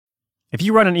If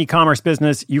you run an e-commerce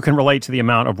business, you can relate to the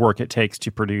amount of work it takes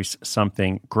to produce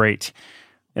something great.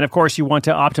 And of course, you want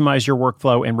to optimize your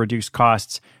workflow and reduce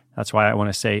costs. That's why I want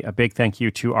to say a big thank you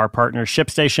to our partner,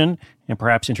 ShipStation, and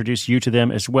perhaps introduce you to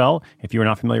them as well. If you are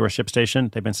not familiar with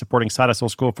ShipStation, they've been supporting Side Hustle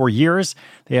School for years.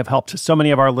 They have helped so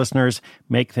many of our listeners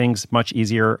make things much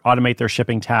easier, automate their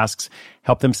shipping tasks,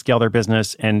 help them scale their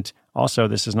business, and also,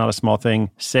 this is not a small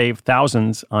thing, save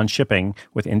thousands on shipping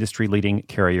with industry-leading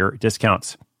carrier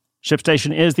discounts.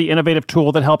 ShipStation is the innovative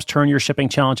tool that helps turn your shipping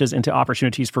challenges into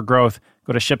opportunities for growth.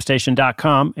 Go to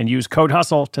ShipStation.com and use code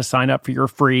HUSTLE to sign up for your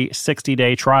free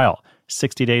 60-day trial.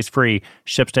 60 days free.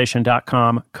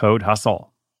 ShipStation.com, code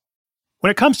HUSTLE.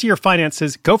 When it comes to your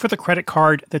finances, go for the credit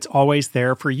card that's always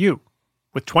there for you.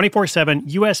 With 24/7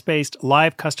 US-based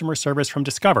live customer service from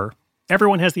Discover,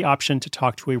 everyone has the option to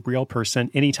talk to a real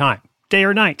person anytime, day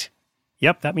or night.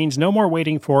 Yep, that means no more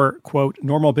waiting for, quote,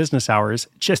 normal business hours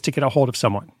just to get a hold of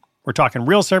someone. We're talking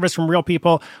real service from real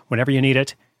people whenever you need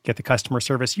it. Get the customer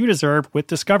service you deserve with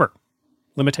Discover.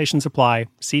 Limitations apply.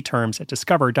 See terms at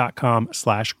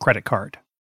discover.com/creditcard.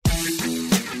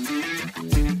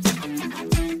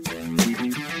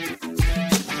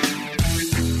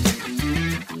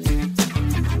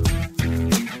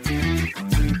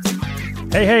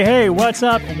 Hey, what's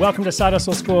up? Welcome to Side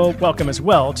Hustle School. Welcome as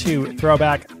well to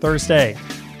Throwback Thursday.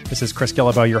 This is Chris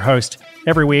Guillebeau, your host.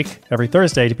 Every week, every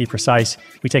Thursday to be precise,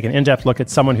 we take an in-depth look at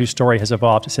someone whose story has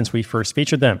evolved since we first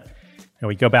featured them. And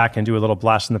we go back and do a little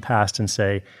blast in the past and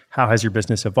say, how has your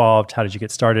business evolved? How did you get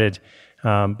started?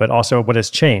 But also what has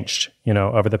changed,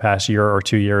 over the past year or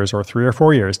 2 years or 3 or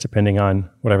 4 years, depending on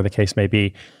whatever the case may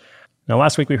be. Now,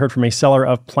 last week we heard from a seller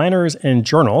of planners and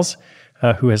journals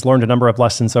who has learned a number of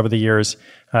lessons over the years,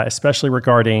 especially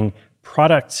regarding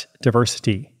product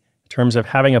diversity. In terms of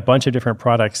having a bunch of different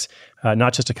products,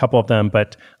 not just a couple of them,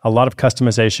 but a lot of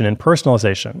customization and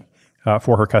personalization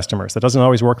for her customers. That doesn't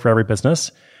always work for every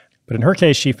business, but in her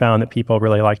case, she found that people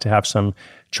really like to have some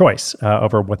choice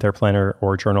over what their planner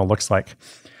or journal looks like.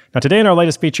 Now, today in our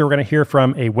latest feature, we're going to hear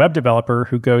from a web developer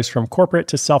who goes from corporate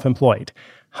to self-employed,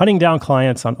 hunting down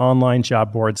clients on online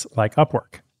job boards like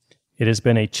Upwork. It has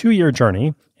been a 2-year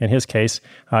journey. In his case,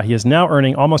 he is now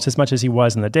earning almost as much as he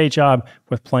was in the day job,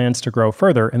 with plans to grow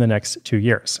further in the next 2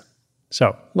 years.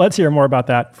 So let's hear more about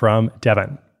that from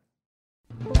Devin.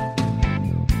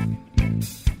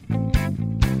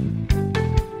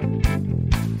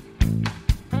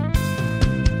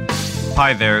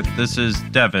 Hi there, this is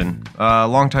Devin, a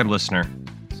longtime listener.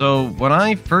 So when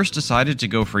I first decided to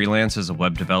go freelance as a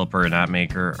web developer and app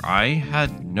maker, I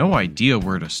had no idea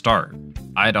where to start.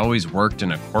 I'd always worked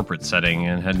in a corporate setting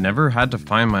and had never had to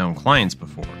find my own clients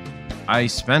before. I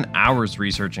spent hours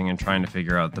researching and trying to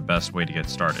figure out the best way to get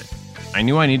started. I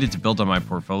knew I needed to build on my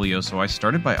portfolio, so I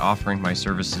started by offering my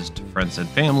services to friends and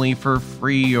family for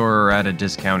free or at a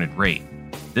discounted rate.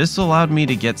 This allowed me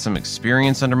to get some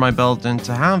experience under my belt and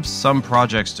to have some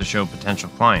projects to show potential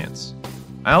clients.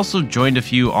 I also joined a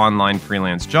few online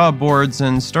freelance job boards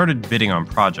and started bidding on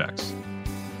projects.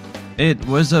 It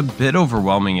was a bit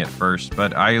overwhelming at first,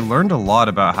 but I learned a lot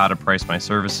about how to price my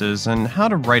services and how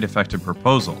to write effective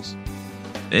proposals.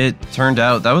 It turned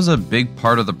out that was a big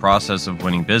part of the process of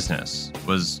winning business,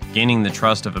 was gaining the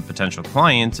trust of a potential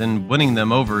client and winning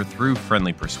them over through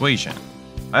friendly persuasion.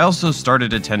 I also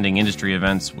started attending industry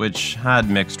events, which had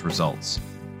mixed results.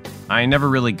 I never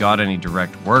really got any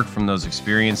direct work from those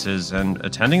experiences, and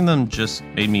attending them just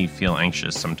made me feel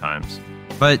anxious sometimes.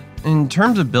 But in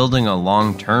terms of building a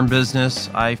long-term business,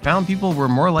 I found people were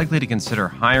more likely to consider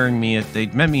hiring me if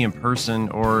they'd met me in person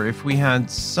or if we had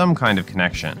some kind of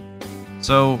connection.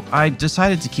 So I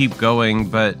decided to keep going,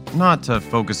 but not to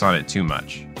focus on it too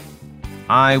much.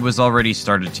 I was already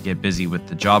started to get busy with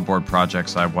the job board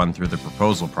projects I won through the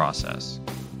proposal process.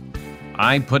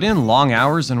 I put in long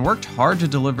hours and worked hard to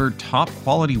deliver top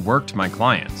quality work to my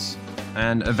clients.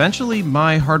 And eventually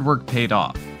my hard work paid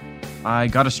off. I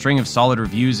got a string of solid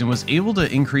reviews and was able to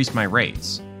increase my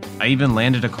rates. I even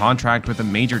landed a contract with a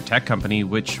major tech company,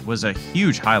 which was a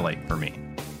huge highlight for me.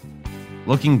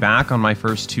 Looking back on my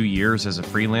first 2 years as a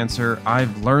freelancer,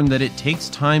 I've learned that it takes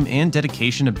time and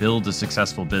dedication to build a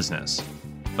successful business.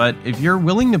 But if you're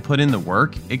willing to put in the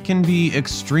work, it can be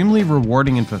extremely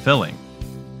rewarding and fulfilling.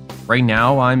 Right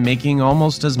now, I'm making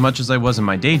almost as much as I was in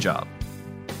my day job.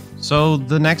 So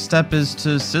the next step is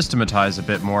to systematize a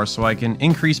bit more so I can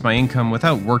increase my income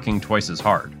without working twice as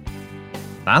hard.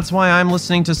 That's why I'm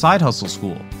listening to Side Hustle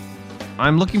School.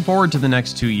 I'm looking forward to the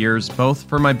next 2 years, both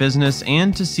for my business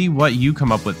and to see what you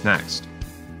come up with next.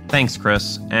 Thanks,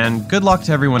 Chris, and good luck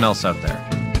to everyone else out there.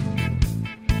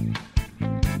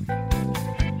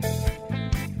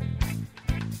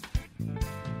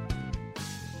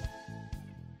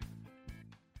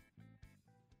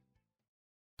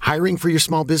 Hiring for your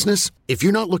small business? If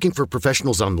you're not looking for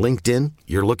professionals on LinkedIn,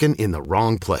 you're looking in the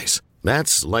wrong place.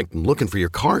 That's like looking for your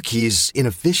car keys in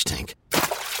a fish tank.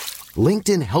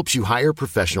 LinkedIn helps you hire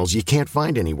professionals you can't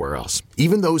find anywhere else,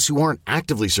 even those who aren't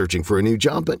actively searching for a new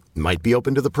job but might be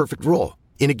open to the perfect role.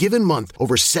 In a given month,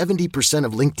 over 70%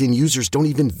 of LinkedIn users don't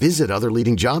even visit other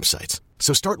leading job sites.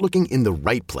 So start looking in the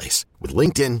right place. With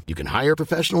LinkedIn, you can hire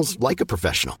professionals like a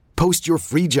professional. Post your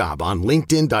free job on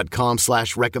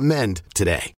linkedin.com/recommend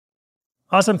today.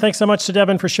 Awesome. Thanks so much to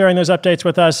Devin for sharing those updates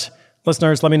with us.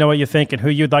 Listeners, let me know what you think and who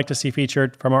you'd like to see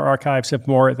featured from our archives of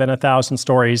more than 1,000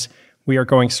 stories. We are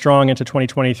going strong into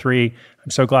 2023.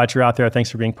 I'm so glad you're out there. Thanks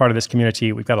for being part of this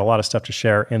community. We've got a lot of stuff to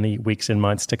share in the weeks and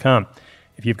months to come.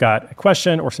 If you've got a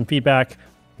question or some feedback,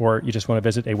 or you just want to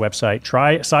visit a website,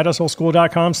 try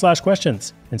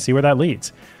sidehustleschool.com/questions and see where that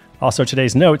leads. Also,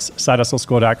 today's notes,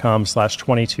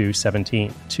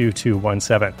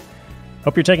 sidehustleschool.com/2217.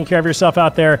 Hope you're taking care of yourself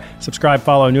out there. Subscribe,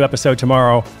 follow, new episode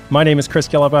tomorrow. My name is Chris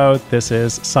Guillebeau. This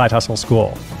is Side Hustle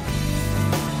School.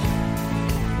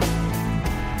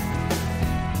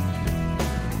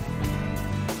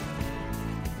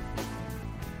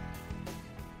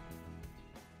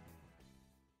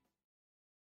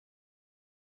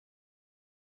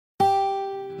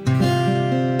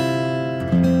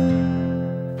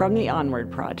 From the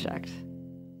Onward Project.